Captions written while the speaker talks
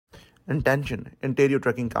intention, Ontario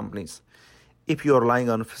trucking companies. If you are relying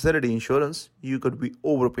on facility insurance, you could be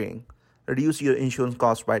overpaying. Reduce your insurance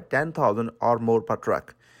cost by $10,000 or more per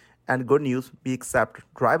truck. And good news, we accept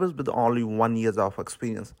drivers with only 1 year of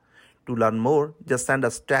experience. To learn more, just send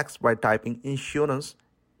us text by typing insurance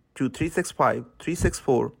to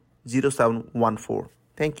 365-364-0714.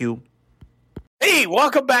 Thank you. Hey,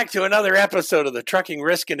 welcome back to another episode of the Trucking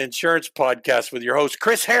Risk and Insurance Podcast with your host,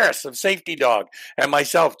 Chris Harris of Safety Dog, and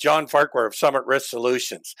myself, John Farquhar of Summit Risk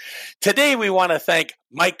Solutions. Today, we want to thank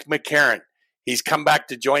Mike McCarron. He's come back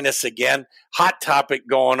to join us again. Hot topic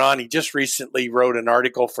going on. He just recently wrote an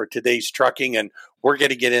article for Today's Trucking, and we're going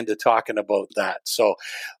to get into talking about that. So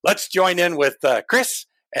let's join in with Chris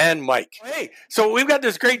and Mike. Hey, so we've got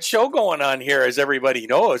this great show going on here, as everybody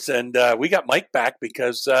knows, and we got Mike back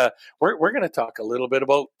because we're going to talk a little bit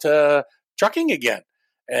about trucking again.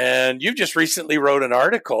 And you just recently wrote an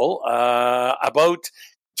article about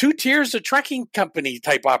two tiers of trucking company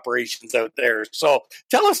type operations out there. So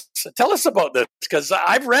tell us about this, because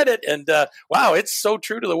I've read it, and wow, it's so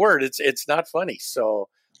true to the word. It's not funny. So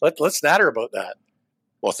let's natter about that.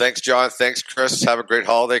 Well, thanks, John. Thanks, Chris. Have a great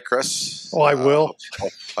holiday, Chris. Oh, I will.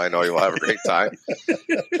 I know you'll have a great time.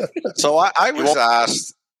 So I was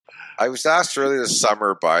asked earlier this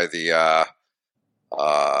summer by the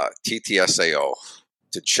TTSAO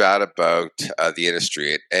to chat about the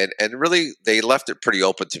industry, and really they left it pretty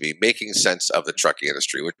open to me, making sense of the trucking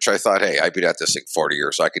industry, which I thought, hey, I've been at this thing 40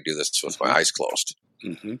 years, so I could do this with my eyes closed.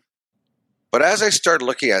 Mm-hmm. But as I started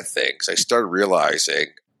looking at things, I started realizing,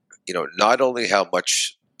 not only how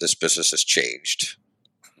much this business has changed,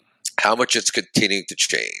 how much it's continuing to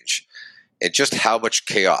change, and just how much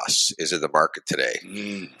chaos is in the market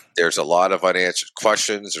today. There's a lot of unanswered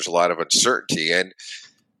questions. There's a lot of uncertainty. And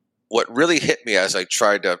what really hit me as I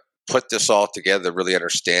tried to put this all together, really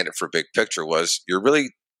understand it for big picture, was you're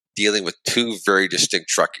really dealing with two very distinct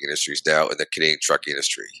trucking industries now in the Canadian trucking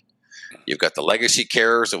industry. You've got the legacy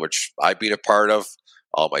carriers, of which I've been a part of,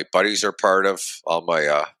 all my buddies are part of, all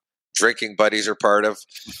my drinking buddies are part of,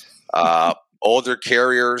 older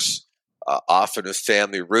carriers, often with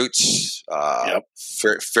family roots,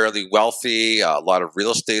 fairly wealthy, a lot of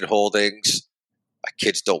real estate holdings.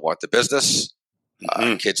 Kids don't want the business.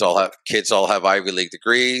 Kids all have Ivy League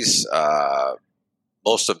degrees.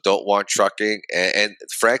 Most of them don't want trucking, and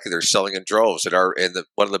frankly, they're selling in droves.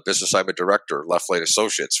 One of the business I'm a director, Left Lane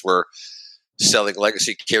Associates, we're selling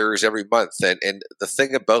legacy carriers every month. And the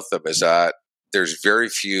thing about them is that there's very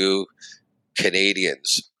few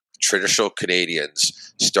Canadians, traditional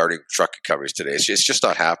Canadians, starting trucking companies today. It's just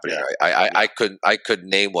not happening. Yeah. I couldn't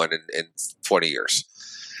name one in 20 years.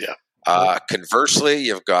 Yeah. Conversely,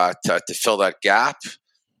 you've got to fill that gap.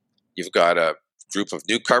 You've got a group of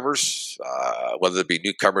newcomers, whether it be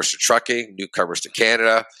newcomers to trucking, newcomers to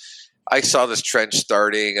Canada. I saw this trend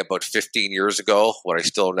starting about 15 years ago when I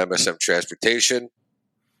still owned MSM Transportation.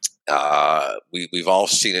 We've all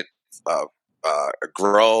seen it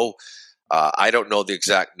grow. I don't know the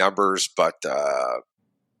exact numbers, but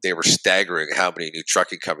they were staggering how many new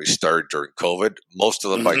trucking companies started during COVID. Most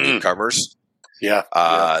of them by newcomers. Yeah.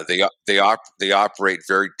 They operate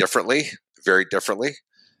very differently.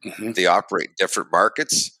 They operate in different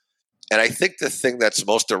markets. And I think the thing that's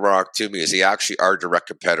most ironic to me is they actually are direct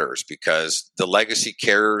competitors, because the legacy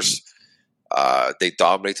carriers, they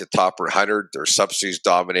dominate the top 100. Their subsidies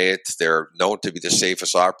dominate. They're known to be the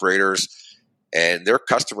safest operators. And their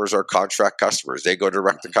customers are contract customers. They go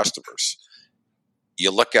direct to customers. You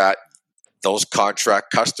look at those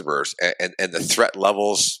contract customers and the threat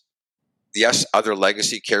levels. Yes, other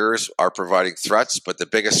legacy carriers are providing threats, but the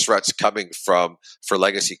biggest threats coming for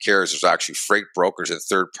legacy carriers is actually freight brokers and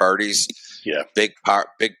third parties. Yeah, big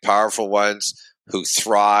powerful ones who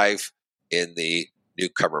thrive in the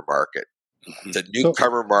newcomer market. The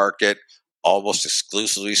newcomer market almost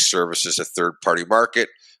exclusively services a third party market,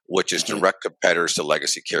 which is direct competitors to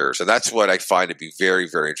legacy carriers. And that's what I find to be very,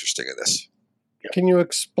 very interesting in this. Can you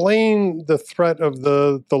explain the threat of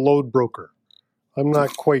the load broker? I'm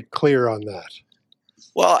not quite clear on that.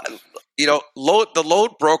 Well, the load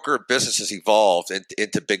broker business has evolved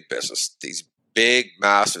into big business. These big,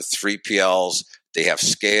 massive 3PLs, they have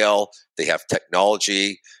scale, they have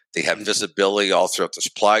technology, they have visibility all throughout the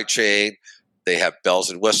supply chain. They have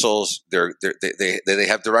bells and whistles. They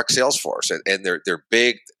have direct sales force, and they're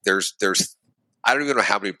big. There's I don't even know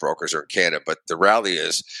how many brokers are in Canada, but the reality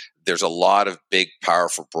is there's a lot of big,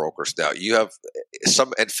 powerful brokers now. You have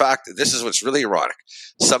some. In fact, this is what's really ironic.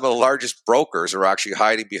 Some of the largest brokers are actually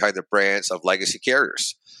hiding behind the brands of legacy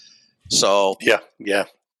carriers. So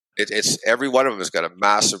it's every one of them has got a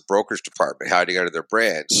massive brokerage department hiding under their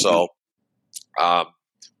brand. So.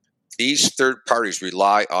 these third parties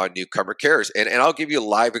rely on newcomer carriers. And I'll give you a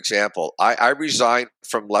live example. I resigned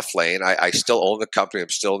from Left Lane. I still own the company. I'm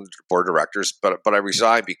still in the board of directors, but I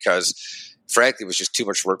resigned because, frankly, it was just too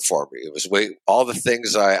much work for me. It was all the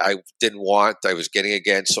things I didn't want, I was getting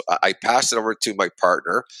again. So I passed it over to my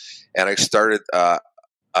partner, and I started a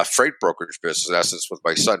freight brokerage business, in essence, with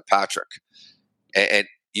my son, Patrick. And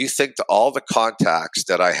you think to all the contacts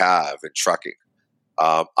that I have in trucking,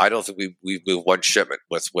 I don't think we've moved one shipment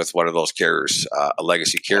with one of those carriers, a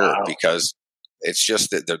legacy carrier, because it's just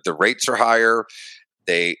that the rates are higher.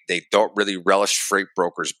 They don't really relish freight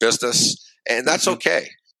brokers' business, and that's okay.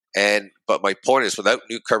 But my point is, without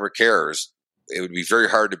newcomer carriers, it would be very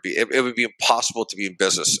hard to be. It would be impossible to be in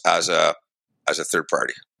business as a third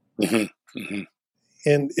party. Mm-hmm. Mm-hmm.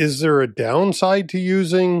 And is there a downside to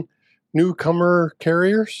using newcomer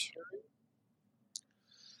carriers?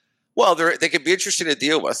 Well, they can be interesting to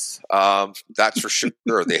deal with. That's for sure.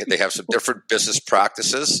 They have some different business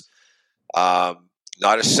practices. Not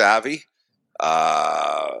as savvy.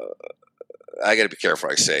 I got to be careful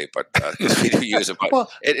what I say, but we do use it. But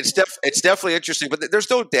it's definitely interesting. But there's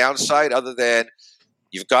no downside other than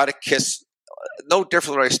you've got to kiss. No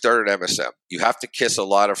different than when I started MSM. You have to kiss a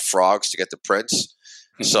lot of frogs to get the prince.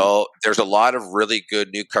 Mm-hmm. So there's a lot of really good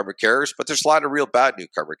newcomer carriers, but there's a lot of real bad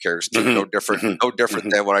newcomer carriers too. Mm-hmm. No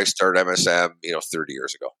different than when I started MSM, 30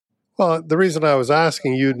 years ago. Well, the reason I was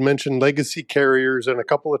asking, you'd mentioned legacy carriers, and a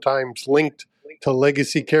couple of times linked to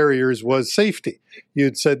legacy carriers was safety.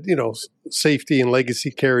 You'd said, safety and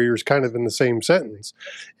legacy carriers kind of in the same sentence.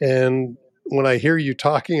 And when I hear you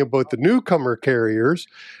talking about the newcomer carriers,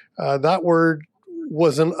 that word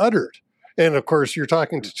wasn't uttered. And of course, you're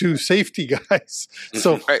talking to two safety guys.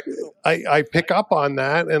 So right. I pick up on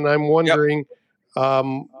that, and I'm wondering, are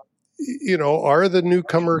the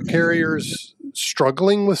newcomer carriers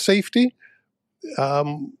struggling with safety?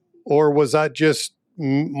 Or was that just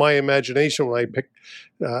my imagination when I picked?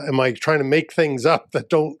 Am I trying to make things up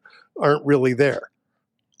that aren't really there?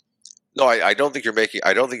 No, I don't think you're making.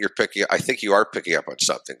 I don't think you're picking. I think you are picking up on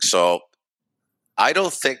something. So I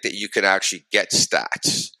don't think that you can actually get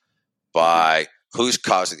stats by who's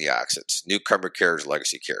causing the accidents, newcomer carriers,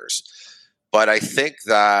 legacy carriers. But I think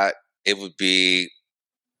that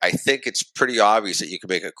it's pretty obvious that you can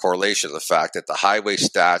make a correlation of the fact that the highway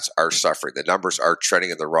stats are suffering. The numbers are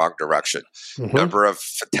trending in the wrong direction. Mm-hmm. Number of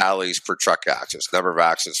fatalities per truck accidents, number of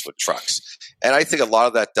accidents with trucks. And I think a lot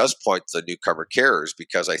of that does point to the newcomer carriers,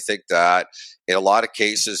 because I think that in a lot of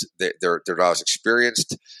cases, they're not as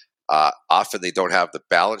experienced. Often they don't have the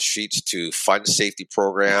balance sheets to fund safety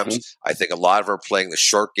programs. Mm-hmm. I think a lot of them are playing the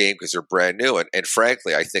short game because they're brand new. And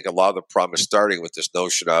frankly, I think a lot of the problem is starting with this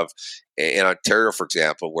notion of, in Ontario, for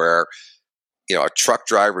example, where a truck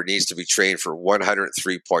driver needs to be trained for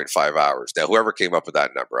 103.5 hours. Now, whoever came up with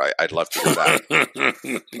that number, I'd love to hear that.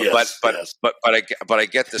 Yes, but I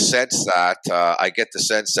get the sense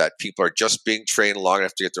that people are just being trained long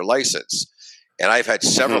enough to get their license. And I've had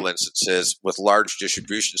several instances with large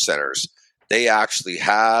distribution centers. They actually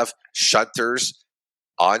have shunters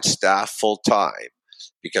on staff full time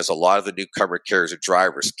because a lot of the newcomer carriers or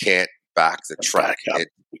drivers can't back the truck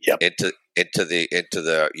into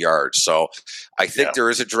the yard. So I think there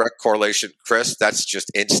is a direct correlation, Chris. That's just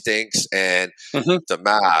instincts and the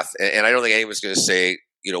math. And I don't think anyone's going to say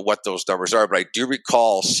what those numbers are, but I do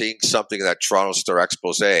recall seeing something in that Toronto Star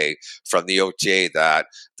expose from the OTA that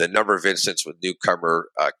the number of incidents with newcomer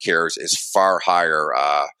carriers is far higher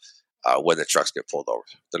when the trucks get pulled over.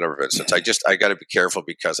 The number of incidents. I got to be careful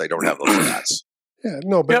because I don't have those stats.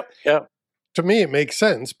 To me, it makes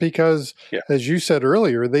sense because, as you said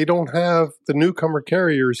earlier, they don't have the newcomer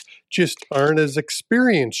carriers just aren't as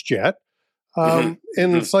experienced yet. And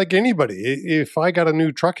it's like anybody. If I got a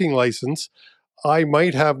new trucking license, I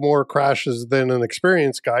might have more crashes than an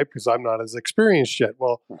experienced guy because I'm not as experienced yet.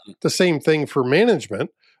 Well, the same thing for management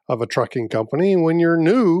of a trucking company. When you're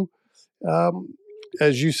new,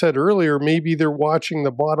 as you said earlier, maybe they're watching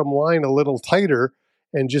the bottom line a little tighter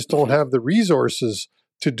and just don't have the resources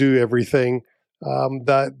to do everything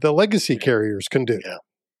that the legacy carriers can do. Yeah.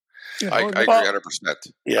 I agree 100%.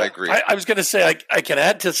 Yeah, I agree. I was going to say I can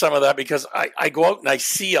add to some of that because I go out and I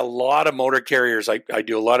see a lot of motor carriers. I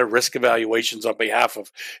do a lot of risk evaluations on behalf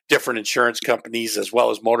of different insurance companies as well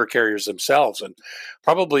as motor carriers themselves. And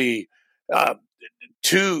probably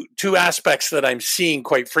two aspects that I'm seeing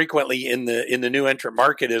quite frequently in the new entrant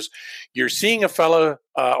market is you're seeing a fella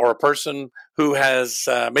or a person who has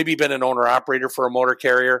maybe been an owner operator for a motor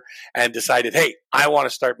carrier and decided, hey, I want to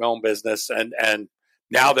start my own business, and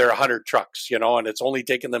now they're 100 trucks, and it's only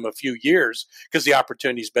taken them a few years because the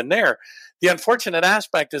opportunity's been there. The unfortunate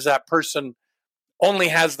aspect is that person only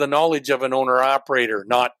has the knowledge of an owner operator,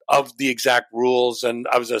 not of the exact rules. And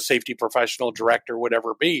I was a safety professional, director,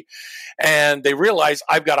 whatever it be. And they realize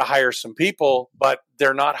I've got to hire some people, but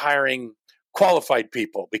they're not hiring qualified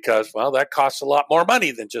people because, well, that costs a lot more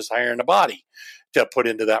money than just hiring a body to put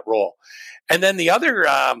into that role. And then the other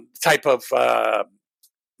type of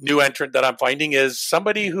new entrant that I'm finding is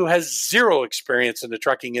somebody who has zero experience in the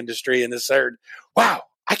trucking industry and has said, wow,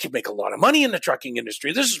 I could make a lot of money in the trucking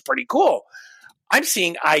industry. This is pretty cool. I'm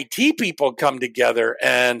seeing IT people come together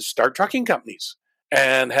and start trucking companies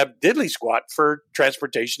and have diddly squat for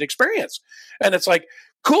transportation experience. And it's like,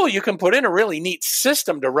 cool, you can put in a really neat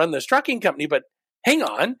system to run this trucking company, but hang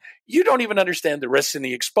on, you don't even understand the risks and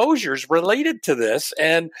the exposures related to this.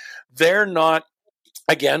 And they're not,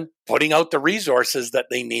 again, putting out the resources that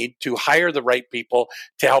they need to hire the right people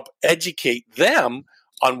to help educate them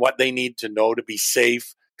on what they need to know to be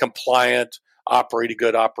safe, compliant, operate a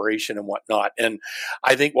good operation and whatnot. And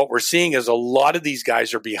I think what we're seeing is a lot of these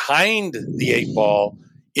guys are behind the eight ball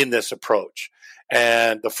in this approach.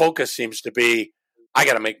 And the focus seems to be, I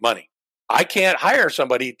got to make money. I can't hire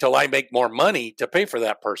somebody till I make more money to pay for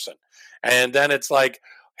that person. And then it's like,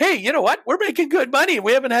 hey, you know what? We're making good money.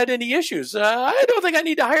 We haven't had any issues. I don't think I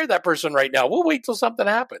need to hire that person right now. We'll wait till something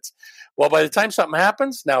happens. Well, by the time something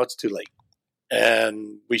happens, now it's too late.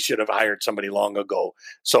 And we should have hired somebody long ago.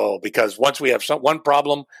 So because once we have one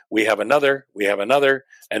problem, we have another,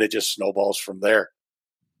 and it just snowballs from there.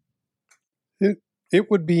 It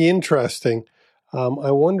would be interesting.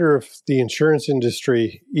 I wonder if the insurance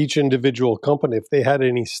industry, each individual company, if they had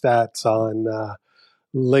any stats on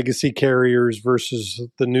legacy carriers versus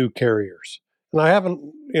the new carriers. And I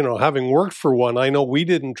haven't, having worked for one, I know we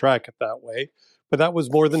didn't track it that way, but that was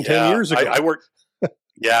more than 10 years ago.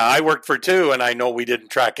 I worked for two, and I know we didn't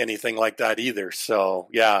track anything like that either. So,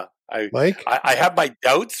 yeah, Mike? I have my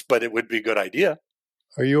doubts, but it would be a good idea.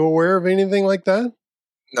 Are you aware of anything like that?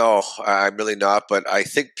 No, I'm really not. But I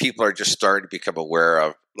think people are just starting to become aware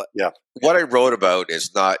of. Yeah. What I wrote about was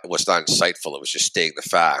not insightful. It was just stating the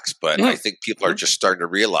facts. But I think people are just starting to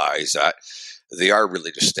realize that they are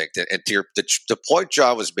really distinct. And to the point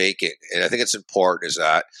John was making, and I think it's important, is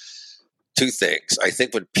that two things. I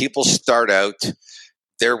think when people start out,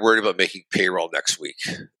 they're worried about making payroll next week.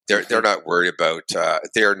 They're not worried about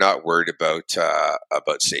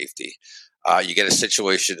about safety. You get a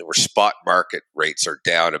situation where spot market rates are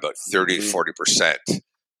down about 30 to 40%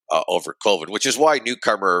 over COVID, which is why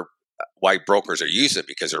brokers are using it,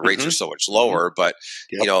 because their rates are so much lower. But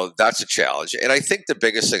that's a challenge. And I think the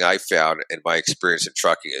biggest thing I found in my experience in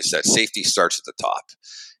trucking is that safety starts at the top.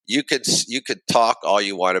 You could talk all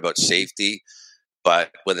you want about safety,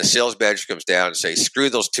 but when the sales manager comes down and say, screw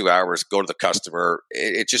those 2 hours, go to the customer,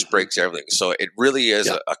 it just breaks everything. So it really is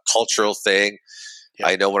a cultural thing. Yeah.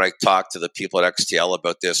 I know when I talked to the people at XTL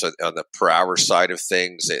about this on the per hour side of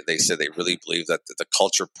things, they said they really believe that the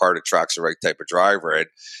culture part attracts the right type of driver. And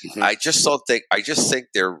I just think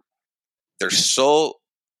they're so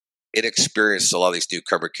inexperienced, a lot of these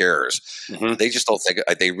newcomer carriers. They just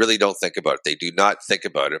they really don't think about it. They do not think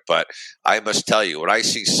about it. But I must tell you, when I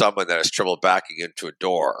see someone that has trouble backing into a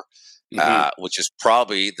door, which is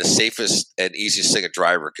probably the safest and easiest thing a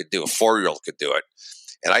driver could do, a 4-year-old could do it.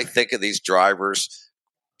 And I think of these drivers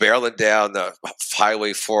barreling down the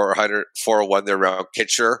Highway 401 there around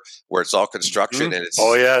Kitchener, where it's all construction, and it's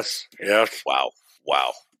yes, wow,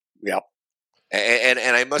 yep.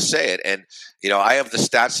 And I must say it, and I have the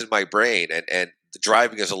stats in my brain, and the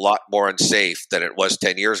driving is a lot more unsafe than it was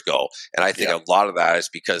 10 years ago, and I think a lot of that is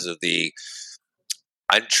because of the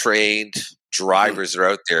untrained drivers that are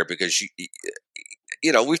out there. Because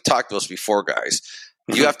we've talked about this before, guys.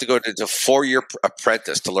 You have to go to the 4-year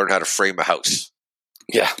apprentice to learn how to frame a house.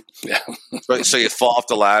 Yeah. So you fall off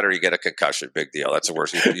the ladder, you get a concussion. Big deal. That's the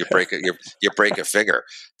worst. You break it. You break a finger.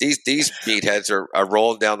 These meatheads are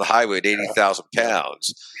rolling down the highway at 80,000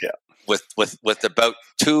 pounds. Yeah. With about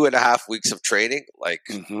 2.5 weeks of training. Like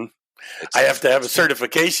I have to have a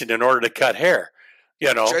certification in order to cut hair.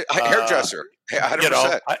 Hairdresser.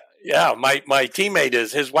 100%. My teammate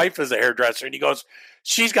his wife is a hairdresser, and he goes,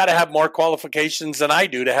 she's got to have more qualifications than I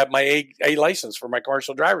do to have my A license for my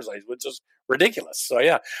commercial driver's license, which is ridiculous. So,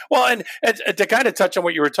 yeah. Well, and to kind of touch on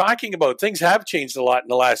what you were talking about, things have changed a lot in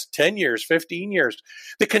the last 10 years, 15 years.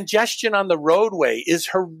 The congestion on the roadway is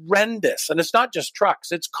horrendous. And it's not just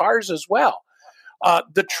trucks, it's cars as well.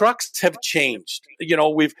 The trucks have changed.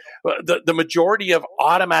 We've the majority of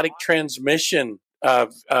automatic transmission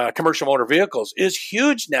of commercial motor vehicles is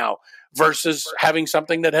huge now, versus having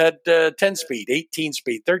something that had 10 speed, 18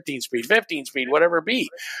 speed, 13 speed, 15 speed, whatever it be.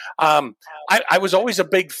 I was always a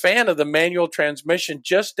big fan of the manual transmission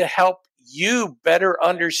just to help you better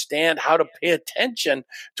understand how to pay attention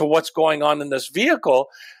to what's going on in this vehicle.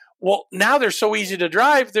 Well, now they're so easy to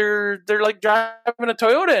drive. They're like driving a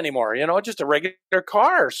Toyota anymore, just a regular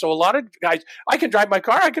car. So a lot of guys, I can drive my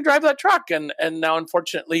car, I can drive that truck. And now,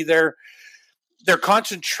 unfortunately, their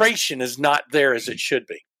concentration is not there as it should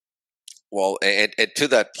be. Well, and to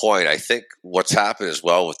that point, I think what's happened as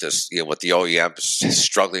well with this, with the OEMs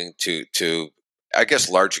struggling to I guess,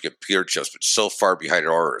 larger computer chips, but so far behind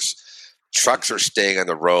orders. Trucks are staying on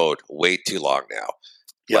the road way too long now.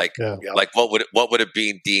 Like what would have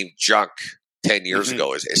been deemed junk 10 years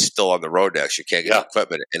ago is still on the road now. You can't get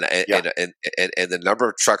equipment, and the number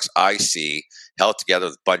of trucks I see held together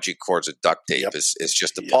with bungee cords and duct tape is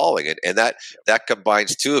just appalling, and that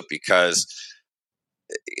combines to it because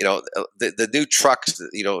the new trucks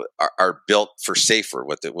are built for safer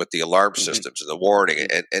with the alarm systems and the warning,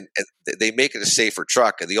 and they make it a safer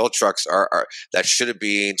truck, and the old trucks are that should have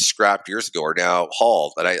been scrapped years ago are now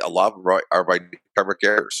hauled, and a lot of them are by newcomer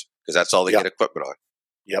carriers because that's all they get equipment on.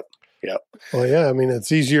 Yep. Well, yeah, I mean,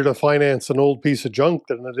 it's easier to finance an old piece of junk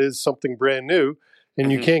than it is something brand new,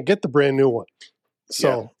 and you can't get the brand new one.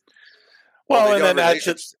 So, and then I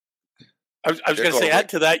was going to say, add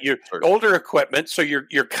to that your older equipment, so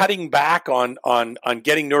you're cutting back on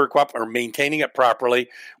getting newer equipment or maintaining it properly,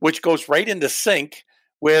 which goes right into sync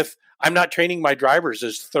with I'm not training my drivers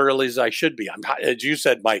as thoroughly as I should be. I'm, as you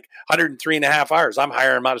said, Mike, 103.5 hours. I'm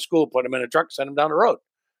hiring them out of school, putting them in a truck, send them down the road.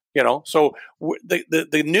 So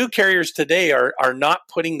the new carriers today are not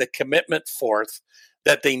putting the commitment forth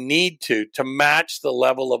that they need to match the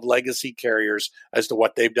level of legacy carriers as to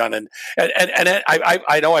what they've done. And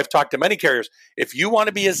I know I've talked to many carriers. If you want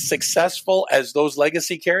to be as successful as those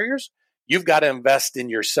legacy carriers, you've got to invest in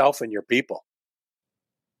yourself and your people.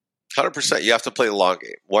 100%. You have to play the long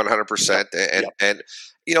game, 100%. And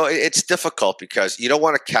it's difficult because you don't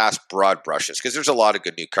want to cast broad brushes because there's a lot of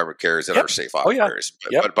good newcomer carriers that are safe operators.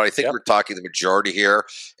 But I think we're talking the majority here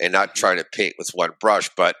and not trying to paint with one brush.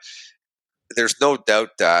 But there's no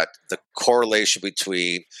doubt that the correlation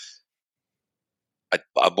between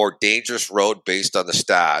a more dangerous road based on the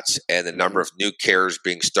stats and the number of new carriers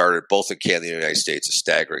being started both in Canada and the United States is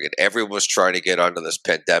staggering. And everyone was trying to get onto this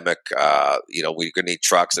pandemic. We're going to need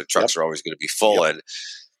trucks, and trucks are always going to be full. And,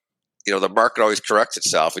 the market always corrects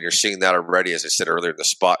itself. And you're seeing that already. As I said earlier, the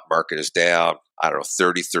spot market is down,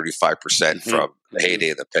 30-35% from the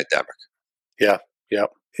heyday of the pandemic. Yeah.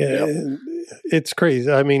 It's crazy.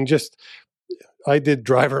 I mean, I did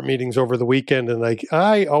driver meetings over the weekend, and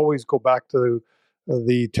I always go back to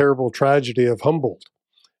the terrible tragedy of Humboldt.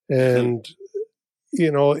 And,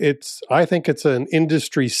 I think it's an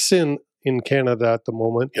industry sin in Canada at the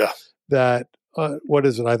moment that, what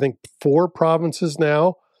is it? I think 4 provinces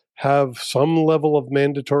now have some level of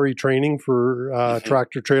mandatory training for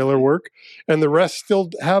tractor trailer work, and the rest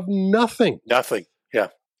still have nothing. Nothing. Yeah.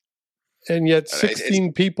 And yet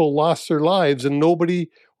 16 people lost their lives, and nobody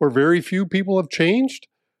or very few people have changed.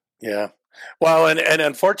 Yeah. Well, and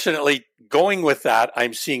unfortunately, going with that,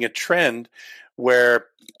 I'm seeing a trend where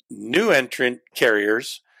new entrant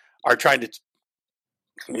carriers are trying to,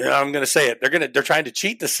 I'm going to say it, they're trying to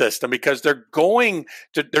cheat the system because they're trying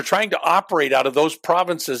to operate out of those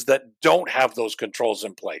provinces that don't have those controls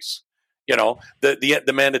in place.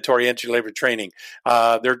 The mandatory entry level training.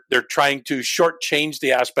 They're trying to shortchange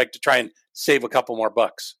the aspect to try and save a couple more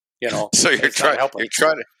bucks. So you're trying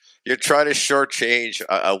to shortchange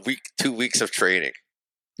a week, 2 weeks of training.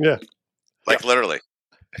 Yeah. Literally.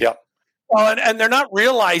 Yeah. Well, and they're not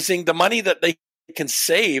realizing the money that they can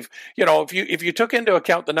save. If you took into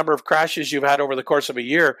account the number of crashes you've had over the course of a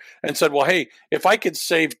year and said, well, hey, if I could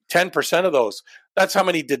save 10% of those, that's how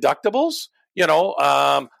many deductibles,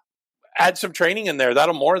 add some training in there.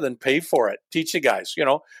 That'll more than pay for it. Teach you guys,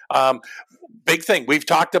 big thing. We've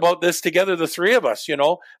talked about this together, the three of us,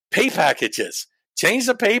 pay packages. Change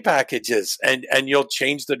the pay packages, and you'll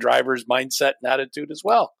change the driver's mindset and attitude as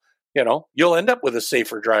well. You'll end up with a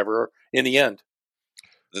safer driver in the end.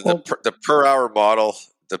 The per hour model,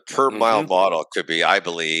 the per mile model could be, I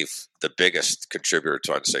believe, the biggest contributor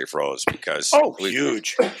to unsafe roads because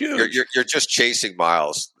huge. You're just chasing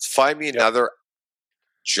miles. Find me another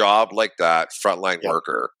job like that, frontline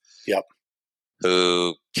worker. Yep.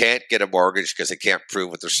 Who can't get a mortgage because they can't prove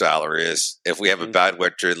what their salary is. If we have a bad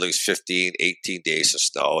winter, lose 15, 18 days of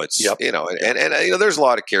snow. It's and there's a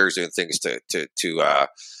lot of carriers doing things to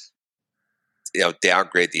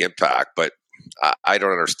downgrade the impact, but I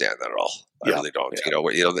don't understand that at all. I really don't.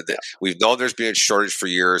 We've known there's been a shortage for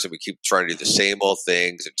years, and we keep trying to do the same old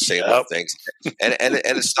things and same old things, and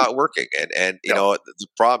it's not working. And you know, the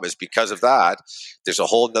problem is because of that, there's a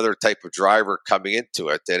whole other type of driver coming into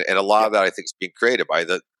it, and a lot of that I think is being created by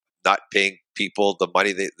the not paying people the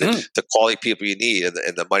money, the quality people you need, and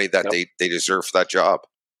the money that they deserve for that job.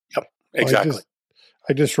 Yep, exactly.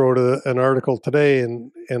 I just wrote an article today,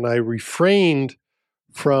 and I refrained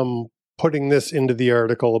from putting this into the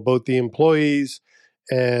article about the employees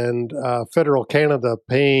and federal Canada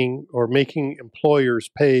paying or making employers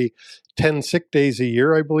pay 10 sick days a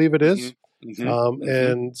year, I believe it is.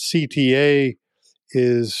 And CTA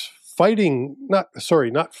is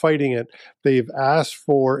not fighting it. They've asked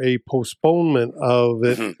for a postponement of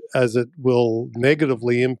it as it will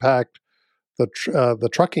negatively impact the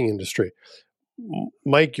trucking industry.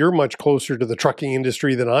 Mike, you're much closer to the trucking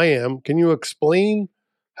industry than I am. Can you explain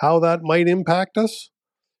how that might impact us?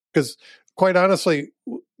 Because quite honestly,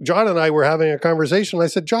 John and I were having a conversation. I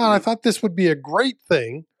said, John, I thought this would be a great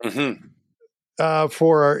thing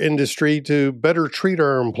for our industry to better treat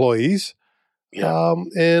our employees.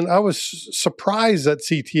 And I was surprised that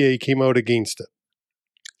CTA came out against it.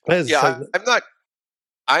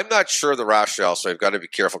 I'm not sure the rationale, so I've got to be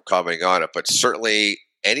careful commenting on it, but certainly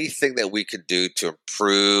anything that we can do to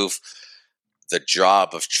improve the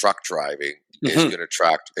job of truck driving is going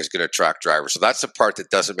to attract drivers. So that's the part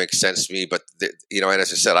that doesn't make sense to me. But and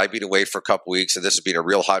as I said, I've been away for a couple of weeks, and this has been a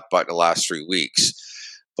real hot button the last 3 weeks.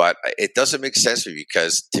 But it doesn't make sense to me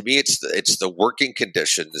because to me, it's the working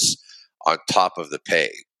conditions on top of the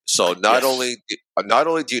pay. So not only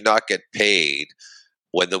do you not get paid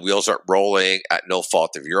when the wheels aren't rolling at no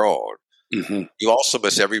fault of your own, you also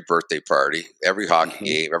miss every birthday party, every hockey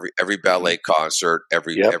game, every ballet concert,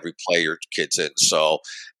 every play your kids in. So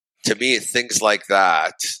to me, things like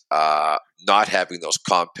that, not having those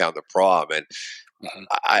compound the problem. And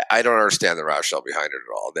I don't understand the rationale behind it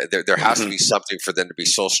at all. There has to be something for them to be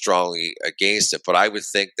so strongly against it. But I would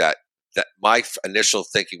think that my initial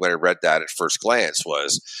thinking when I read that at first glance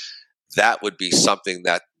was that would be something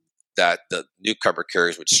that the newcomer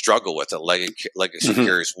carriers would struggle with, and legacy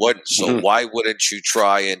carriers wouldn't. So why wouldn't you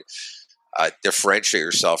try and differentiate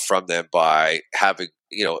yourself from them by having,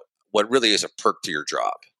 what really is a perk to your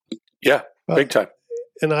job? Yeah, big time.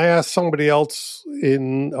 And I asked somebody else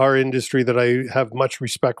in our industry that I have much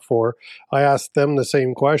respect for, I asked them the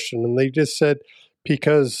same question, and they just said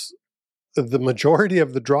because the majority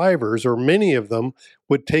of the drivers, or many of them,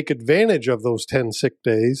 would take advantage of those 10 sick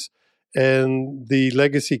days. And the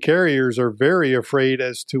legacy carriers are very afraid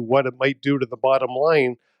as to what it might do to the bottom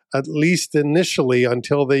line, at least initially,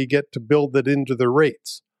 until they get to build it into their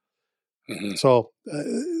rates. So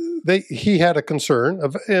he had a concern,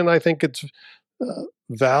 and I think it's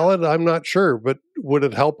valid. I'm not sure, but would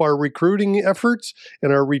it help our recruiting efforts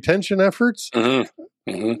and our retention efforts?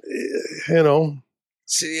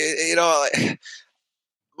 See,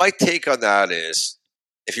 my take on that is,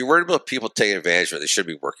 if you're worried about people taking advantage of it, they should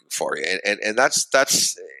be working for you. And that's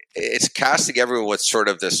it's casting everyone with sort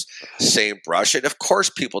of this same brush. And of course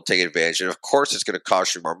people take advantage, and of course it's going to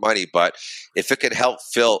cost you more money. But if it can help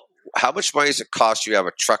fill, how much money does it cost you to have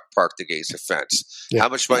a truck parked against a fence? How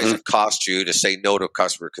much money does it cost you to say no to a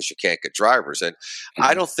customer because you can't get drivers? And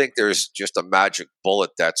I don't think there's just a magic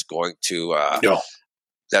bullet that's going to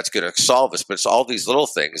that's going to solve this, but it's all these little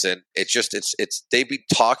things. And they've been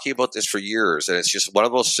talking about this for years. And it's just one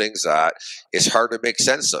of those things that is hard to make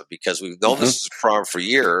sense of, because we've known this is a problem for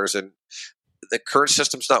years, and the current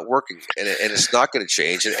system's not working, and it's not going to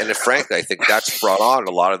change. And frankly, I think that's brought on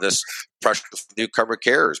a lot of this pressure from newcomer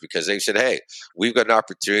carriers, because they said, hey, we've got an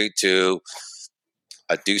opportunity to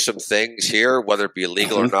do some things here, whether it be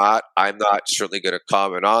illegal or not. I'm not certainly going to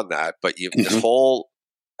comment on that, but this whole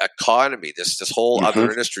economy, this whole other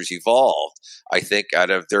industries evolved, I think, out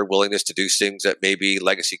of their willingness to do things that maybe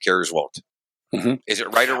legacy carriers won't. Is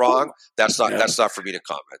it right or wrong? That's not for me to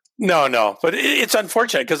comment. No, but it's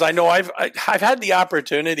unfortunate, because I know I've had the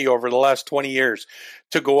opportunity over the last 20 years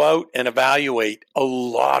to go out and evaluate a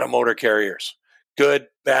lot of motor carriers, good,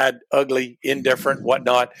 bad, ugly, indifferent,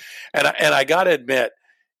 whatnot, and I got to admit,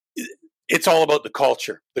 it's all about the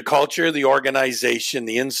culture, the organization,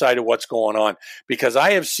 the inside of what's going on. Because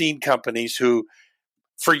I have seen companies who,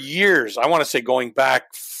 for years, I want to say going back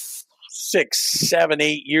 6, 7,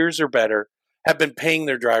 8 years or better, have been paying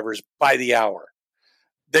their drivers by the hour.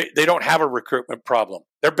 They don't have a recruitment problem.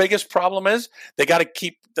 Their biggest problem is they got to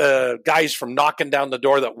keep the guys from knocking down the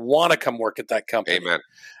door that want to come work at that company. Amen.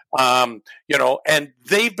 And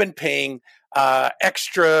they've been paying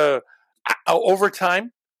extra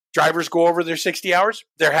overtime Drivers go over their 60 hours,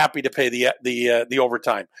 they're happy to pay the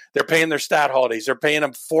overtime. They're paying their stat holidays. They're paying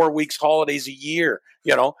them 4 weeks holidays a year,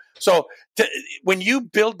 So when you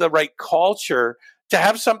build the right culture, to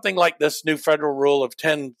have something like this new federal rule of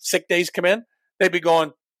 10 sick days come in, they'd be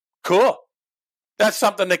going, cool. That's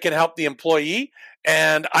something that can help the employee.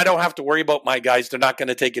 And I don't have to worry about my guys. They're not going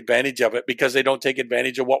to take advantage of it because they don't take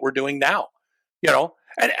advantage of what we're doing now,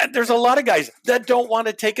 And there's a lot of guys that don't want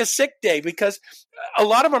to take a sick day because a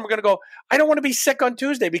lot of them are going to go, I don't want to be sick on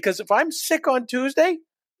Tuesday because if I'm sick on Tuesday,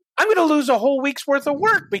 I'm going to lose a whole week's worth of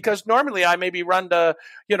work because normally I maybe run to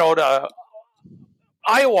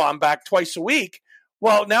Iowa. I'm back twice a week.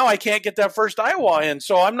 Well, now I can't get that first Iowa in.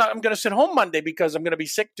 So I'm going to sit home Monday because I'm going to be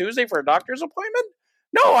sick Tuesday for a doctor's appointment.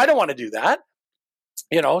 No, I don't want to do that.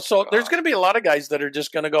 So there's going to be a lot of guys that are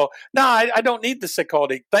just going to go, no, I don't need the sick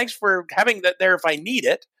holiday. Thanks for having that there if I need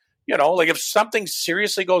it. Like if something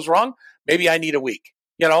seriously goes wrong, maybe I need a week,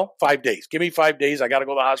 5 days. Give me 5 days. I got to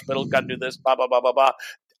go to the hospital, got to do this, blah, blah, blah, blah, blah.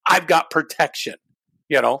 I've got protection,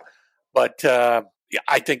 But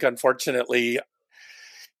I think, unfortunately,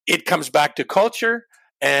 it comes back to culture.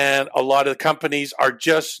 And a lot of the companies are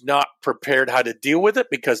just not prepared how to deal with it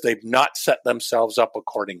because they've not set themselves up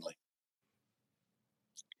accordingly.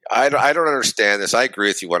 I don't understand this. I agree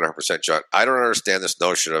with you 100%, John. I don't understand this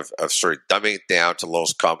notion of sort of dumbing it down to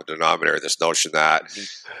lowest common denominator, this notion that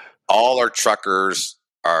all our truckers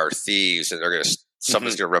are thieves and they're going to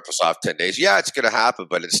someone's going to rip us off 10 days. Yeah, it's going to happen.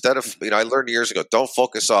 But instead of, I learned years ago, don't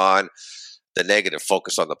focus on the negative,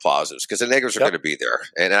 focus on the positives because the negatives are going to be there.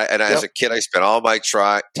 And as a kid, I spent all my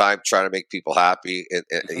time trying to make people happy and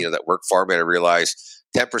that work for me. And I realized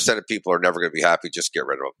 10% of people are never going to be happy. Just get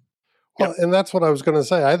rid of them. Well, and that's what I was going to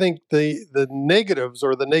say. I think the negatives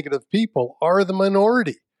or the negative people are the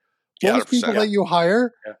minority. Most people that you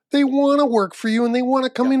hire, they want to work for you and they want to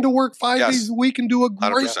come into work 5 days a week and do a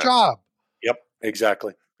great 100%. Job. Yep,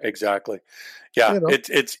 exactly. Yeah,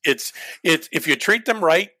 it's if you treat them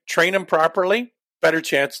right, train them properly, better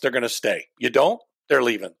chance they're going to stay. You don't, they're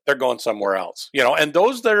leaving. They're going somewhere else. And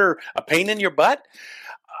those that are a pain in your butt,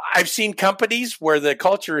 I've seen companies where the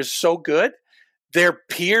culture is so good, their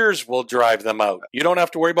peers will drive them out. You don't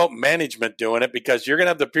have to worry about management doing it because you're going to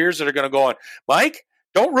have the peers that are going to go on, Mike,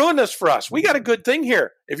 don't ruin this for us. We got a good thing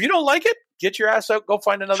here. If you don't like it, get your ass out, go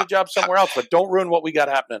find another job somewhere else, but don't ruin what we got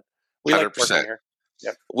happening. We 100%. Like working here.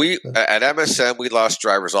 Yep. We at MSM, we lost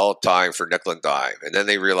drivers all the time for nickel and dime. And then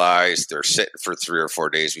they realize they're sitting for 3 or 4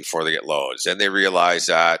 days before they get loads. Then they realize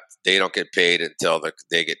that they don't get paid until the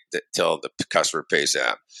customer pays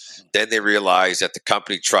them. Then they realize that the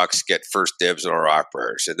company trucks get first dibs on our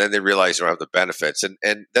operators. And then they realize they don't have the benefits. And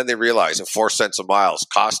then they realize that 4 cents a mile is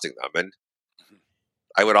costing them. And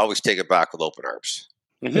I would always take it back with open arms.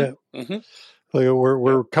 Mm-hmm. Yeah. Mm-hmm.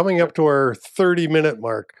 We're coming up to our 30-minute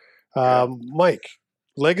mark. Mike,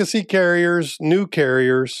 legacy carriers, new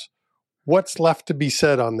carriers, what's left to be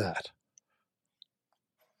said on that?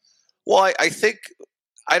 Well, I think,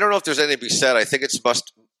 I don't know if there's anything to be said. I think it's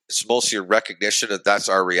mostly a recognition that that's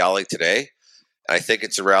our reality today. And I think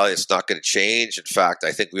it's a reality that's not going to change. In fact,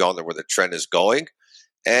 I think we all know where the trend is going.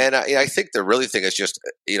 And I think the really thing is just,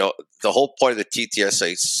 the whole point of the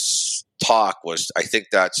TTSA talk was, I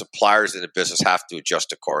think that suppliers in the business have to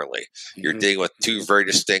adjust accordingly. Mm-hmm. You're dealing with two very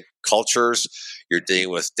distinct cultures. You're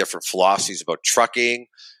dealing with different philosophies about trucking,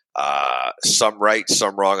 some right,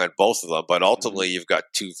 some wrong on both of them. But ultimately, you've got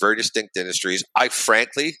two very distinct industries. I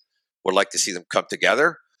frankly would like to see them come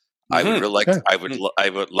together. Mm-hmm. I would really I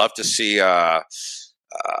would love to see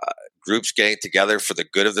groups getting together for the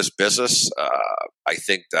good of this business. I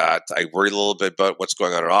think that I worry a little bit about what's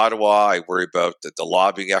going on in Ottawa. I worry about the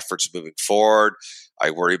lobbying efforts moving forward.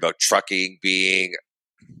 I worry about trucking being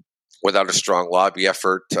without a strong lobby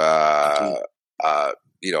effort, being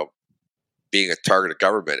a target of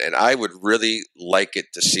government. And I would really like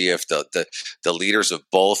it to see if the leaders of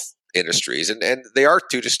both industries, and they are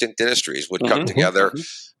two distinct industries, would come together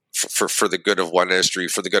for the good of one industry,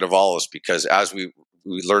 for the good of all of us, because as we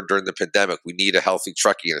learned during the pandemic, we need a healthy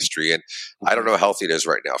trucking industry. And I don't know how healthy it is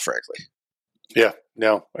right now, frankly. Yeah,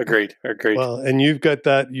 no, agreed. Well, and you've got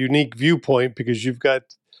that unique viewpoint because you've got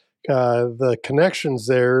the connections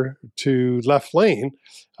there to Left Lane,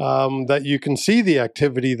 that you can see the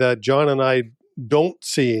activity that John and I don't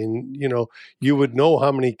see. And, you would know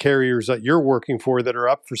how many carriers that you're working for that are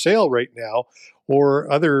up for sale right now,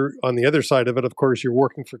 or on the other side of it, of course, you're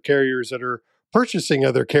working for carriers that are purchasing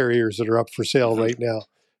other carriers that are up for sale right now.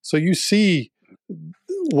 So you see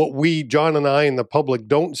what John and I and the public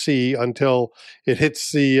don't see until it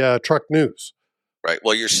hits the truck news. Right.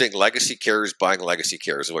 Well, you're seeing legacy carriers buying legacy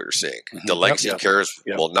carriers is what you're seeing. The legacy carriers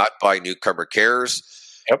will not buy newcomer carriers.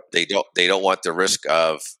 Yep. They don't want the risk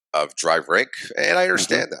of drive rank, and I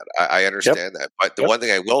understand that. I understand that. But the one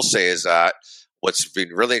thing I will say is that what's been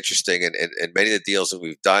really interesting in many of the deals that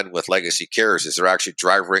we've done with legacy carriers is they're actually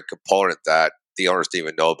drive rank component that the owners didn't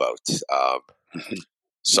even know about.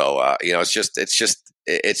 So it's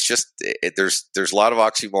just there's a lot of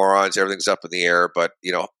oxymorons. Everything's up in the air, but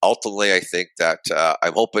ultimately, I think that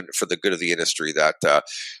I'm hoping for the good of the industry that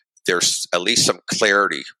there's at least some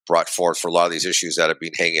clarity brought forth for a lot of these issues that have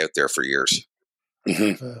been hanging out there for years.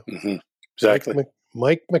 Exactly.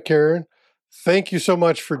 Mike McCarron, thank you so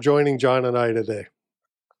much for joining John and I today.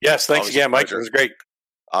 Yes, thanks again, Mike. It was great.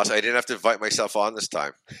 Also, I didn't have to invite myself on this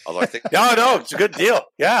time. Although I think no, it's a good deal.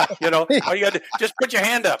 Yeah, all you got to just put your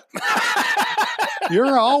hand up.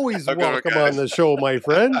 You're always welcome on the show, my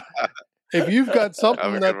friend. If you've got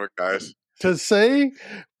something to say,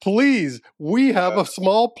 please, we have a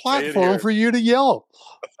small platform for you to yell.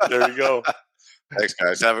 There you go. Thanks,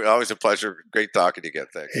 guys. Always a pleasure. Great talking to you again.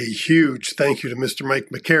 Thanks. A huge thank you to Mr. Mike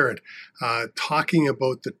McCarron, talking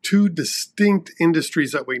about the two distinct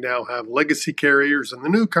industries that we now have, legacy carriers and the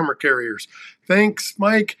newcomer carriers. Thanks,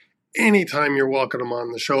 Mike. Anytime you're welcome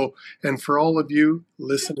on the show. And for all of you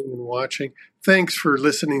listening and watching, thanks for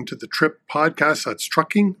listening to the TRIP podcast. That's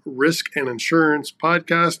Trucking, Risk, and Insurance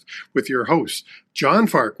podcast with your hosts, John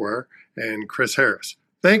Farquhar and Chris Harris.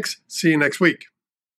 Thanks. See you next week.